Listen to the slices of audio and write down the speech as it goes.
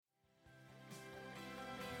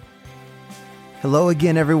Hello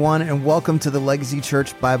again, everyone, and welcome to the Legacy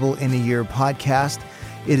Church Bible in a Year podcast.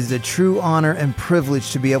 It is a true honor and privilege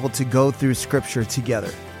to be able to go through Scripture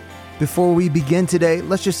together. Before we begin today,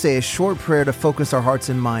 let's just say a short prayer to focus our hearts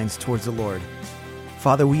and minds towards the Lord.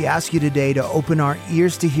 Father, we ask you today to open our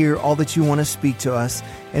ears to hear all that you want to speak to us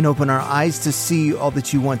and open our eyes to see all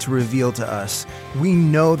that you want to reveal to us. We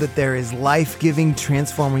know that there is life-giving,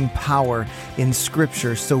 transforming power in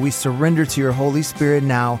Scripture, so we surrender to your Holy Spirit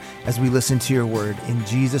now as we listen to your word. In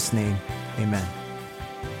Jesus' name, amen.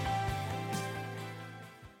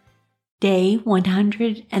 Day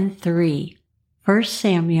 103, 1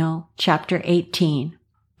 Samuel chapter 18.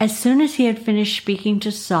 As soon as he had finished speaking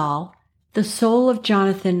to Saul, the soul of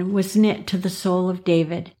Jonathan was knit to the soul of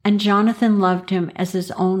David, and Jonathan loved him as his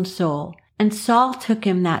own soul. And Saul took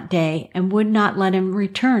him that day and would not let him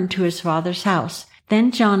return to his father's house.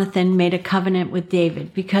 Then Jonathan made a covenant with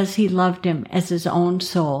David because he loved him as his own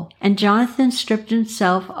soul. And Jonathan stripped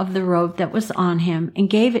himself of the robe that was on him and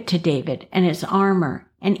gave it to David, and his armor,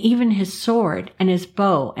 and even his sword, and his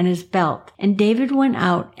bow, and his belt. And David went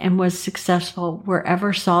out and was successful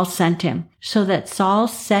wherever Saul sent him, so that Saul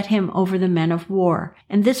set him over the men of war.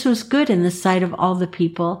 And this was good in the sight of all the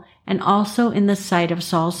people, and also in the sight of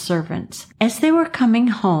Saul's servants. As they were coming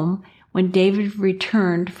home, when David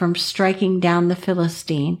returned from striking down the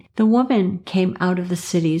Philistine, the women came out of the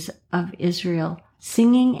cities of Israel,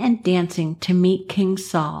 singing and dancing to meet King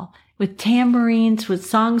Saul, with tambourines, with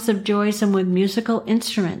songs of joys, and with musical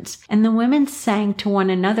instruments. And the women sang to one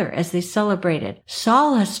another as they celebrated,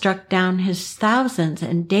 "Saul has struck down his thousands,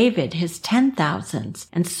 and David his 10,000s.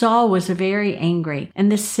 And Saul was very angry,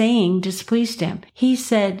 and this saying displeased him. He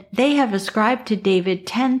said, "They have ascribed to David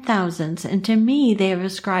 10,000s, and to me they have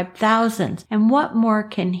ascribed thousands. And what more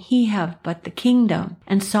can he have but the kingdom?"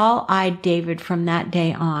 And Saul eyed David from that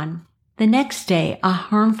day on. The next day, a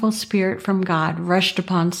harmful spirit from God rushed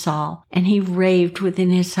upon Saul, and he raved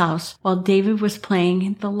within his house while David was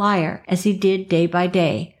playing the lyre, as he did day by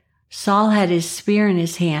day. Saul had his spear in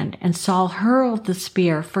his hand, and Saul hurled the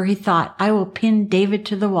spear, for he thought, "I will pin David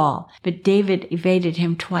to the wall." But David evaded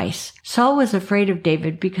him twice. Saul was afraid of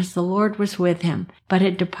David because the Lord was with him, but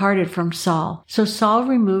had departed from Saul. So Saul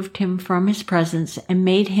removed him from his presence and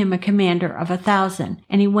made him a commander of 1,000.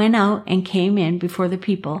 And he went out and came in before the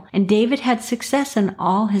people. And David had success in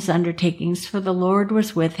all his undertakings, for the Lord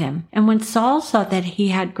was with him. And when Saul saw that he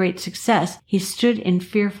had great success, he stood in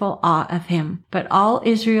fearful awe of him. But all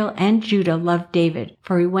Israel and Judah loved David,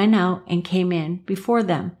 for he went out and came in before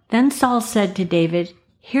them. Then Saul said to David,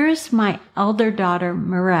 "Here is my elder daughter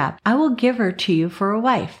Merab. I will give her to you for a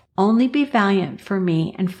wife. Only be valiant for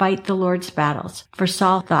me and fight the Lord's battles." For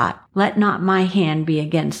Saul thought, "Let not my hand be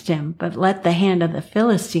against him, but let the hand of the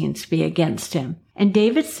Philistines be against him." And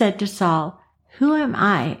David said to Saul, "Who am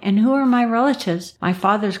I, and who are my relatives, my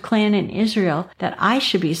father's clan in Israel, that I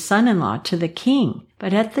should be son-in-law to the king?"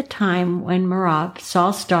 But at the time when Merab,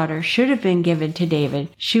 Saul's daughter, should have been given to David,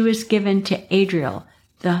 she was given to Adriel,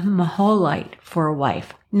 the Maholite, for a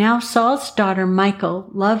wife. Now Saul's daughter Michal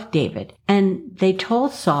loved David, and they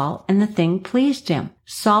told Saul, and the thing pleased him.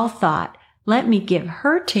 Saul thought, "Let me give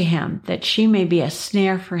her to him, that she may be a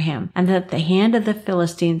snare for him, and that the hand of the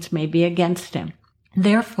Philistines may be against him."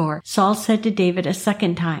 Therefore Saul said to David a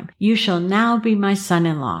second time, "You shall now be my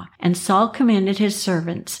son-in-law." And Saul commanded his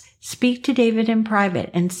servants, "Speak to David in private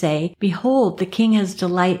and say, 'Behold, the king has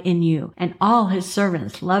delight in you, and all his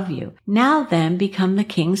servants love you. Now then become the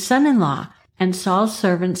king's son-in-law.'" And Saul's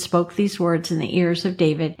servants spoke these words in the ears of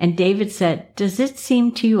David. And David said, "Does it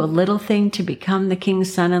seem to you a little thing to become the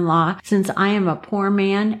king's son-in-law, since I am a poor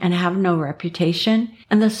man and have no reputation?"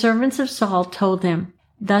 And the servants of Saul told him,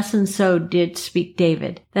 "Thus and so did speak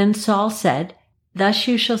David." Then Saul said, "Thus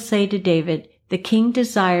you shall say to David, 'The king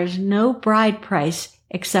desires no bride price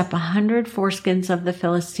except 100 foreskins of the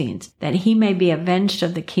Philistines, that he may be avenged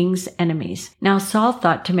of the king's enemies." Now Saul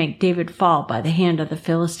thought to make David fall by the hand of the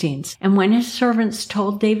Philistines. And when his servants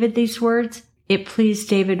told David these words, it pleased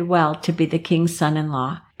David well to be the king's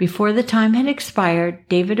son-in-law. Before the time had expired,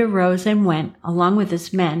 David arose and went, along with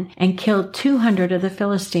his men, and killed 200 of the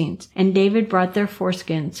Philistines. And David brought their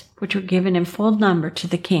foreskins, which were given in full number to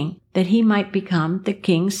the king, that he might become the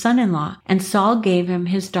king's son-in-law. And Saul gave him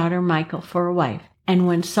his daughter Michal for a wife. And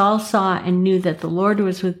when Saul saw and knew that the Lord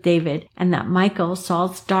was with David, and that Michal,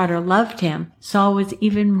 Saul's daughter, loved him, Saul was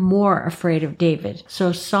even more afraid of David.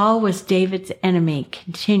 So Saul was David's enemy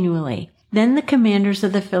continually. Then the commanders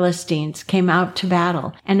of the Philistines came out to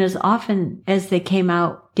battle, and as often as they came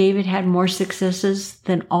out, David had more successes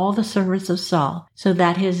than all the servants of Saul, so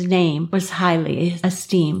that his name was highly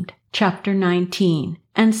esteemed. Chapter 19.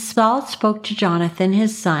 And Saul spoke to Jonathan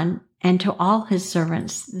his son, and to all his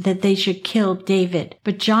servants that they should kill David.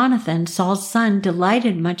 But Jonathan, Saul's son,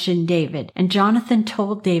 delighted much in David. And Jonathan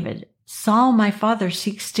told David, Saul, my father,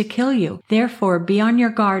 seeks to kill you. Therefore, be on your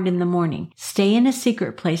guard in the morning. Stay in a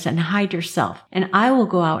secret place and hide yourself. And I will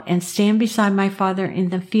go out and stand beside my father in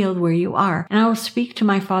the field where you are. And I will speak to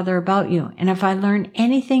my father about you. And if I learn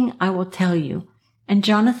anything, I will tell you. And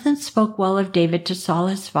Jonathan spoke well of David to Saul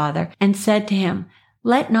his father, and said to him,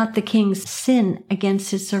 Let not the king sin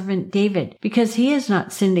against his servant David, because he has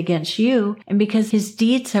not sinned against you, and because his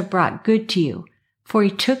deeds have brought good to you. For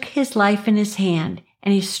he took his life in his hand,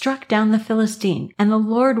 and he struck down the Philistine, and the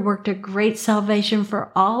Lord worked a great salvation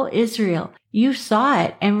for all Israel. You saw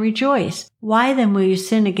it and rejoiced. Why then will you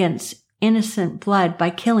sin against innocent blood by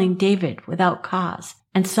killing David without cause?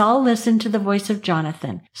 And Saul listened to the voice of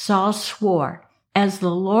Jonathan. Saul swore, As the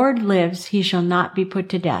Lord lives, he shall not be put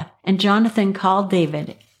to death. And Jonathan called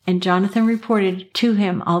David, and Jonathan reported to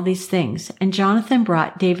him all these things. And Jonathan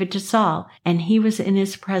brought David to Saul, and he was in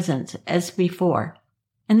his presence as before.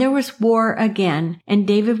 And there was war again, and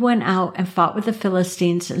David went out and fought with the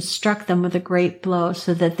Philistines and struck them with a great blow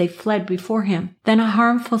so that they fled before him. Then a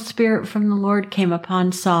harmful spirit from the Lord came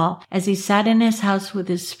upon Saul as he sat in his house with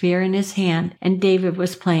his spear in his hand, and David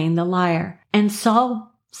was playing the lyre. And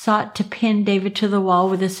Saul sought to pin David to the wall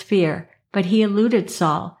with a spear, but he eluded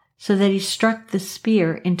Saul, so that he struck the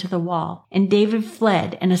spear into the wall. And David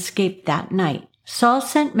fled and escaped that night. Saul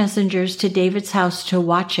sent messengers to David's house to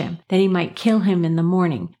watch him, that he might kill him in the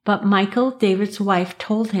morning. But Michal, David's wife,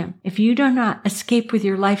 told him, If you do not escape with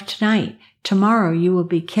your life tonight, tomorrow you will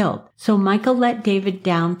be killed. So Michal let David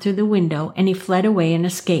down through the window, and he fled away and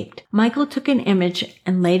escaped. Michal took an image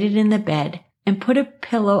and laid it in the bed, and put a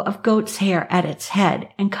pillow of goat's hair at its head,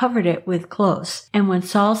 and covered it with clothes. And when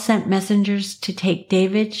Saul sent messengers to take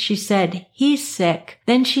David, she said, He's sick.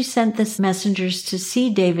 Then she sent the messengers to see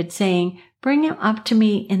David, saying, Bring him up to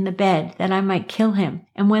me in the bed, that I might kill him.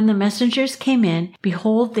 And when the messengers came in,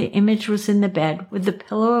 behold, the image was in the bed, with the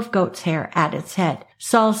pillow of goat's hair at its head.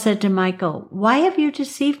 Saul said to Michal, Why have you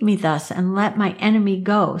deceived me thus, and let my enemy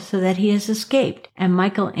go, so that he has escaped? And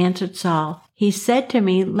Michal answered Saul, He said to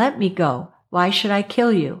me, Let me go. Why should I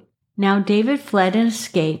kill you? Now David fled and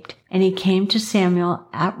escaped, and he came to Samuel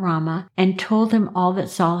at Ramah, and told him all that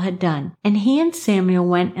Saul had done. And he and Samuel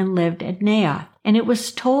went and lived at Naioth. And it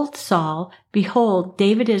was told Saul, Behold,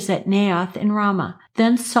 David is at Naioth in Ramah.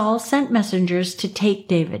 Then Saul sent messengers to take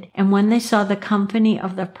David. And when they saw the company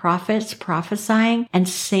of the prophets prophesying, and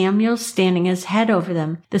Samuel standing as head over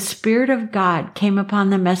them, the Spirit of God came upon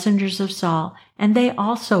the messengers of Saul, and they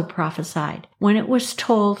also prophesied. When it was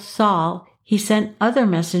told Saul, he sent other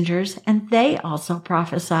messengers, and they also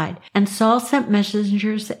prophesied. And Saul sent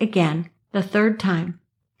messengers again, the third time,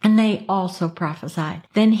 and they also prophesied.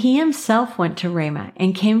 Then he himself went to Ramah,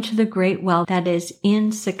 and came to the great well that is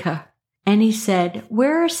in Sychar. And he said,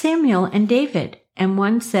 Where are Samuel and David? And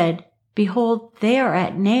one said, Behold, they are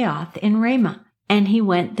at Naioth in Ramah. And he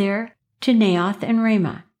went there to Naioth in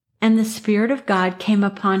Ramah. And the Spirit of God came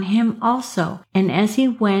upon him also. And as he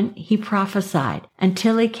went, he prophesied,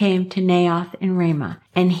 until he came to Naioth in Ramah.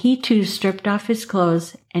 And he too stripped off his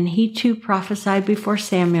clothes, and he too prophesied before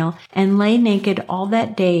Samuel, and lay naked all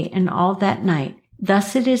that day and all that night.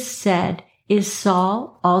 Thus it is said, Is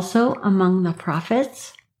Saul also among the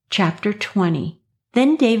prophets? Chapter 20.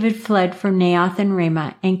 Then David fled from Naioth and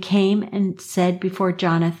Ramah, and came and said before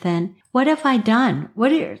Jonathan, What have I done?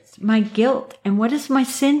 What is my guilt? And what is my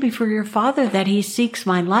sin before your father, that he seeks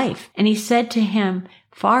my life? And he said to him,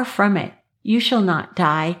 Far from it. You shall not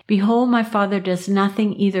die. Behold, my father does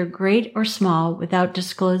nothing, either great or small, without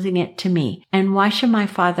disclosing it to me. And why should my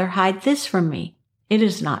father hide this from me? It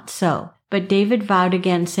is not so. But David vowed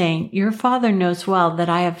again, saying, Your father knows well that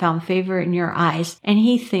I have found favor in your eyes, and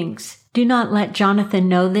he thinks, Do not let Jonathan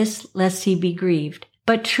know this, lest he be grieved.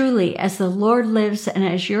 But truly, as the Lord lives and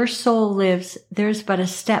as your soul lives, there is but a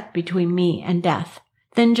step between me and death.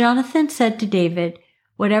 Then Jonathan said to David,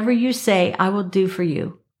 Whatever you say, I will do for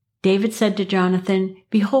you. David said to Jonathan,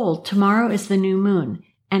 Behold, tomorrow is the new moon,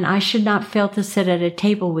 and I should not fail to sit at a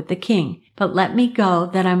table with the king. But let me go,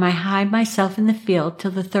 that I may hide myself in the field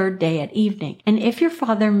till the third day at evening. And if your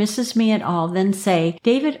father misses me at all, then say,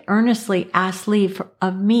 David earnestly asked leave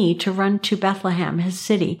of me to run to Bethlehem, his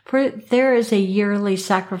city, for there is a yearly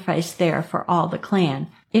sacrifice there for all the clan.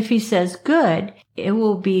 If he says, Good, it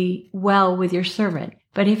will be well with your servant.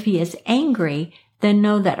 But if he is angry, then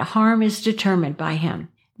know that harm is determined by him.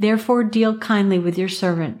 Therefore deal kindly with your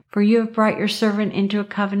servant, for you have brought your servant into a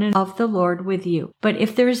covenant of the Lord with you. But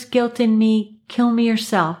if there is guilt in me, kill me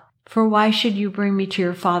yourself, for why should you bring me to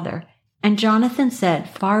your father? And Jonathan said,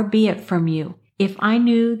 Far be it from you. If I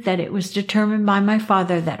knew that it was determined by my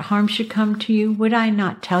father that harm should come to you, would I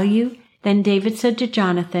not tell you?" Then David said to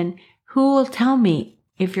Jonathan, "Who will tell me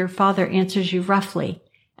if your father answers you roughly?"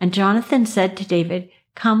 And Jonathan said to David,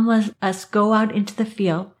 "Come, let us go out into the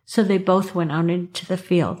field." So they both went out into the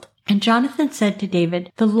field. And Jonathan said to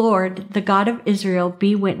David, "The Lord, the God of Israel,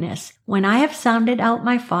 be witness. When I have sounded out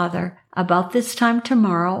my father about this time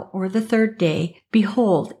tomorrow or the third day,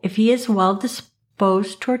 behold, if he is well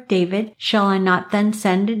disposed toward David, shall I not then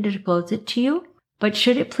send and disclose it to you? But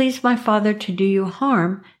should it please my father to do you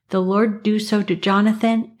harm, the Lord do so to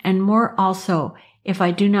Jonathan, and more also, if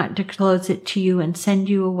I do not disclose it to you and send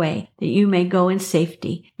you away, that you may go in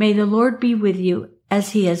safety. May the Lord be with you,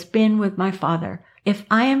 as he has been with my father. If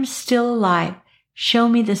I am still alive, show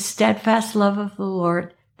me the steadfast love of the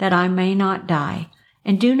Lord, that I may not die.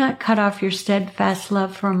 And do not cut off your steadfast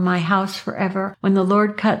love from my house forever, when the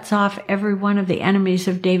Lord cuts off every one of the enemies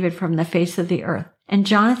of David from the face of the earth." And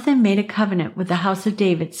Jonathan made a covenant with the house of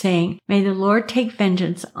David, saying, "May the Lord take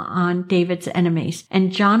vengeance on David's enemies."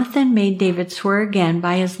 And Jonathan made David swear again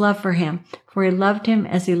by his love for him, for he loved him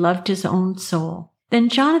as he loved his own soul. Then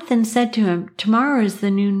Jonathan said to him, "Tomorrow is the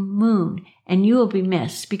new moon, and you will be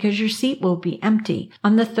missed, because your seat will be empty.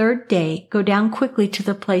 On the third day, go down quickly to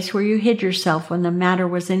the place where you hid yourself when the matter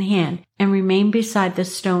was in hand, and remain beside the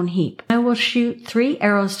stone heap. I will shoot 3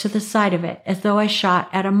 arrows to the side of it, as though I shot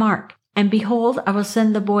at a mark. And behold, I will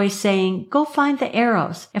send the boy, saying, 'Go find the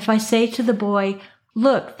arrows.' If I say to the boy,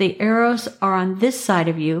 'Look, the arrows are on this side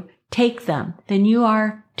of you, take them,' then you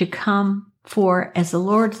are to come, for as the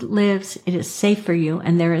Lord lives, it is safe for you,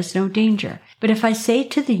 and there is no danger. But if I say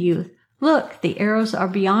to the youth, 'Look, the arrows are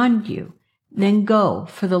beyond you,' then go,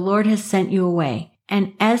 for the Lord has sent you away.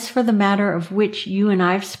 And as for the matter of which you and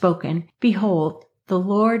I have spoken, behold, the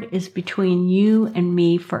Lord is between you and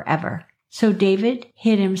me forever." So David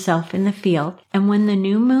hid himself in the field, and when the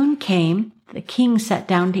new moon came, the king sat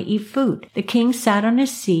down to eat food. The king sat on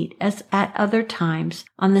his seat, as at other times,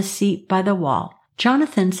 on the seat by the wall.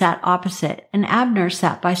 Jonathan sat opposite, and Abner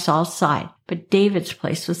sat by Saul's side, but David's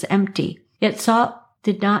place was empty. Yet Saul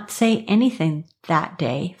did not say anything that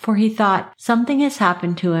day, for he thought, "Something has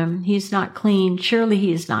happened to him. He is not clean. Surely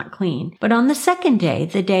he is not clean." But on the second day,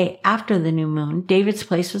 the day after the new moon, David's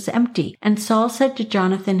place was empty. And Saul said to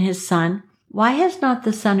Jonathan his son, "Why has not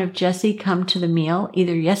the son of Jesse come to the meal,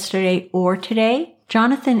 either yesterday or today?"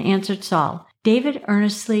 Jonathan answered Saul, "David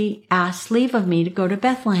earnestly asked leave of me to go to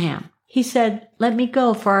Bethlehem. He said, 'Let me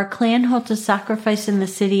go, for our clan holds a sacrifice in the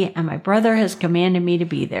city, and my brother has commanded me to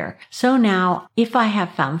be there. So now, if I have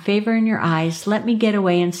found favor in your eyes, let me get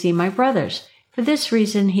away and see my brothers.' For this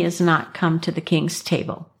reason he has not come to the king's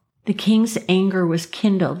table." The king's anger was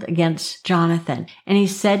kindled against Jonathan, and he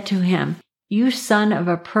said to him, "You son of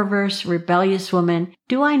a perverse, rebellious woman,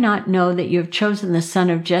 do I not know that you have chosen the son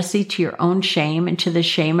of Jesse to your own shame and to the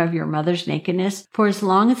shame of your mother's nakedness? For as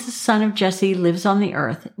long as the son of Jesse lives on the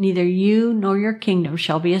earth, neither you nor your kingdom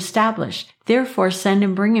shall be established. Therefore send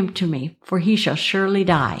and bring him to me, for he shall surely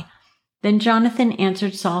die." Then Jonathan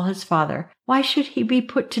answered Saul his father, "Why should he be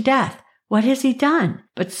put to death? What has he done?"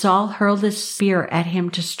 But Saul hurled his spear at him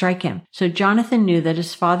to strike him. So Jonathan knew that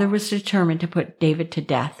his father was determined to put David to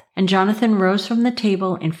death. And Jonathan rose from the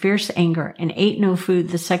table in fierce anger and ate no food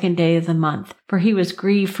the second day of the month, for he was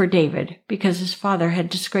grieved for David, because his father had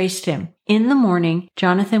disgraced him. In the morning,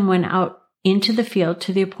 Jonathan went out into the field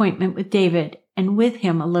to the appointment with David, and with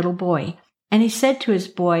him a little boy. And he said to his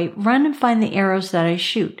boy, "Run and find the arrows that I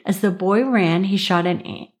shoot." As the boy ran, he shot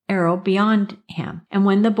an arrow beyond him. And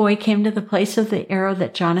when the boy came to the place of the arrow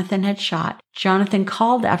that Jonathan had shot, Jonathan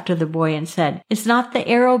called after the boy and said, "Is not the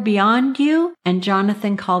arrow beyond you?" And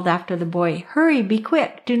Jonathan called after the boy, "Hurry, be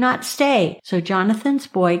quick, do not stay." So Jonathan's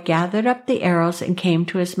boy gathered up the arrows and came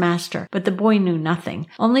to his master. But the boy knew nothing.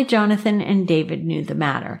 Only Jonathan and David knew the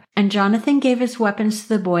matter. And Jonathan gave his weapons to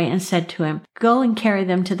the boy and said to him, "Go and carry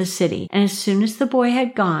them to the city." And as soon as the boy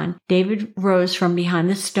had gone, David rose from behind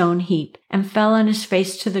the stone heap and fell on his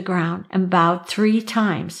face to the ground and bowed 3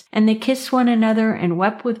 times. And they kissed one another and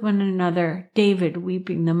wept with one another, David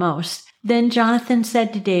weeping the most. Then Jonathan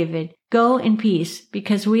said to David, "Go in peace,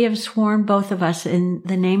 because we have sworn both of us in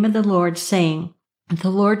the name of the Lord, saying, 'The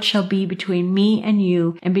Lord shall be between me and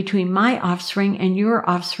you, and between my offspring and your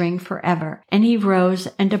offspring forever.'" And he rose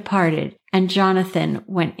and departed, and Jonathan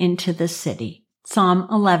went into the city. Psalm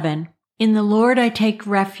 11. In the Lord I take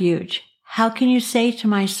refuge. How can you say to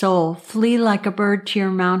my soul, "Flee like a bird to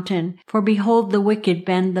your mountain"? For behold, the wicked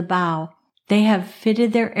bend the bow. They have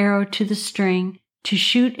fitted their arrow to the string, to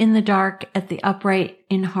shoot in the dark at the upright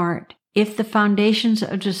in heart. If the foundations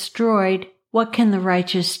are destroyed, what can the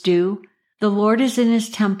righteous do? The Lord is in his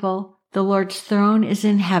temple. The Lord's throne is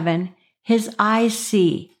in heaven. His eyes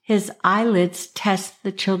see, his eyelids test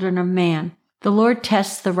the children of man. The Lord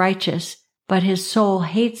tests the righteous, but his soul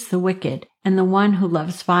hates the wicked and the one who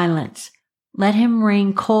loves violence. Let him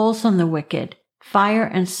rain coals on the wicked. Fire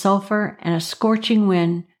and sulfur and a scorching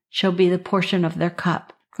wind shall be the portion of their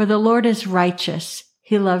cup. For the Lord is righteous.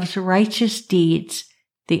 He loves righteous deeds.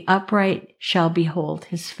 The upright shall behold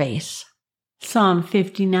his face. Psalm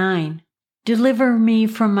 59. Deliver me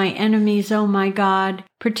from my enemies, O my God.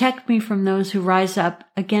 Protect me from those who rise up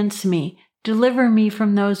against me. Deliver me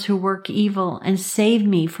from those who work evil, and save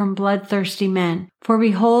me from bloodthirsty men. For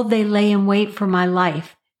behold, they lay in wait for my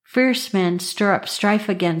life. Fierce men stir up strife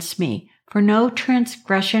against me. For no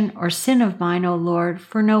transgression or sin of mine, O Lord,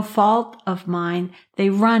 for no fault of mine, they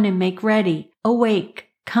run and make ready. Awake,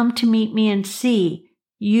 come to meet me and see.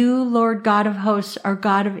 You, Lord God of hosts, are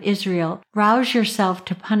God of Israel. Rouse yourself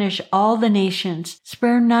to punish all the nations.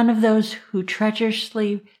 Spare none of those who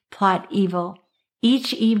treacherously plot evil.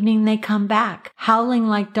 Each evening they come back, howling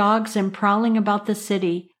like dogs and prowling about the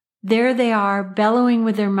city. There they are, bellowing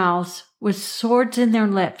with their mouths, with swords in their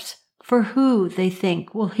lips. For who, they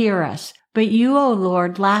think, will hear us? But you, O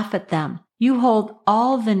Lord, laugh at them. You hold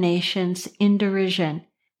all the nations in derision.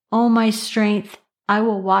 O my strength, I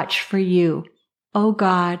will watch for you. O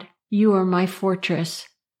God, you are my fortress.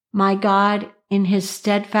 My God, in his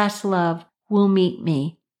steadfast love, will meet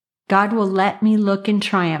me. God will let me look in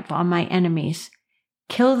triumph on my enemies.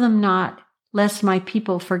 Kill them not, lest my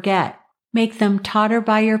people forget. Make them totter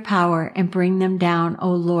by your power and bring them down,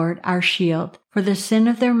 O Lord, our shield. For the sin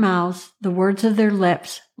of their mouths, the words of their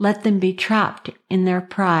lips, let them be trapped in their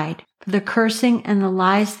pride. For the cursing and the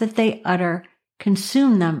lies that they utter,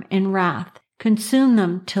 consume them in wrath. Consume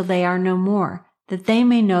them till they are no more, that they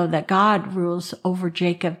may know that God rules over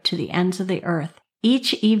Jacob to the ends of the earth.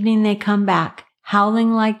 Each evening they come back,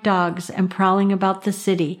 howling like dogs and prowling about the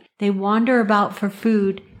city. They wander about for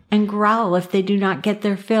food and growl if they do not get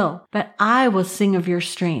their fill. But I will sing of your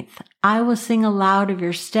strength. I will sing aloud of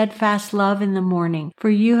your steadfast love in the morning. For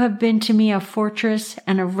you have been to me a fortress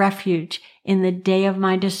and a refuge in the day of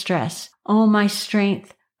my distress. O my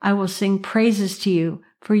strength, I will sing praises to you.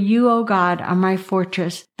 For you, O God, are my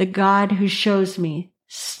fortress, the God who shows me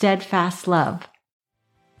steadfast love.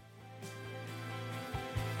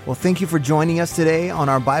 Well, thank you for joining us today on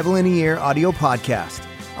our Bible in a Year audio podcast.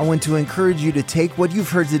 I want to encourage you to take what you've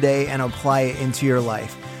heard today and apply it into your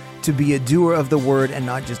life, to be a doer of the word and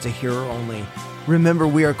not just a hearer only. Remember,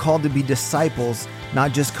 we are called to be disciples,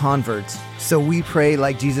 not just converts. So we pray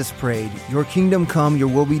like Jesus prayed, your kingdom come, your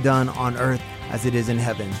will be done on earth as it is in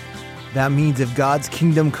heaven. That means if God's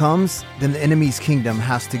kingdom comes, then the enemy's kingdom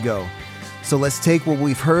has to go. So let's take what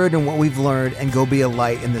we've heard and what we've learned and go be a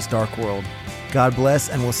light in this dark world. God bless,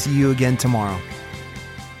 and we'll see you again tomorrow.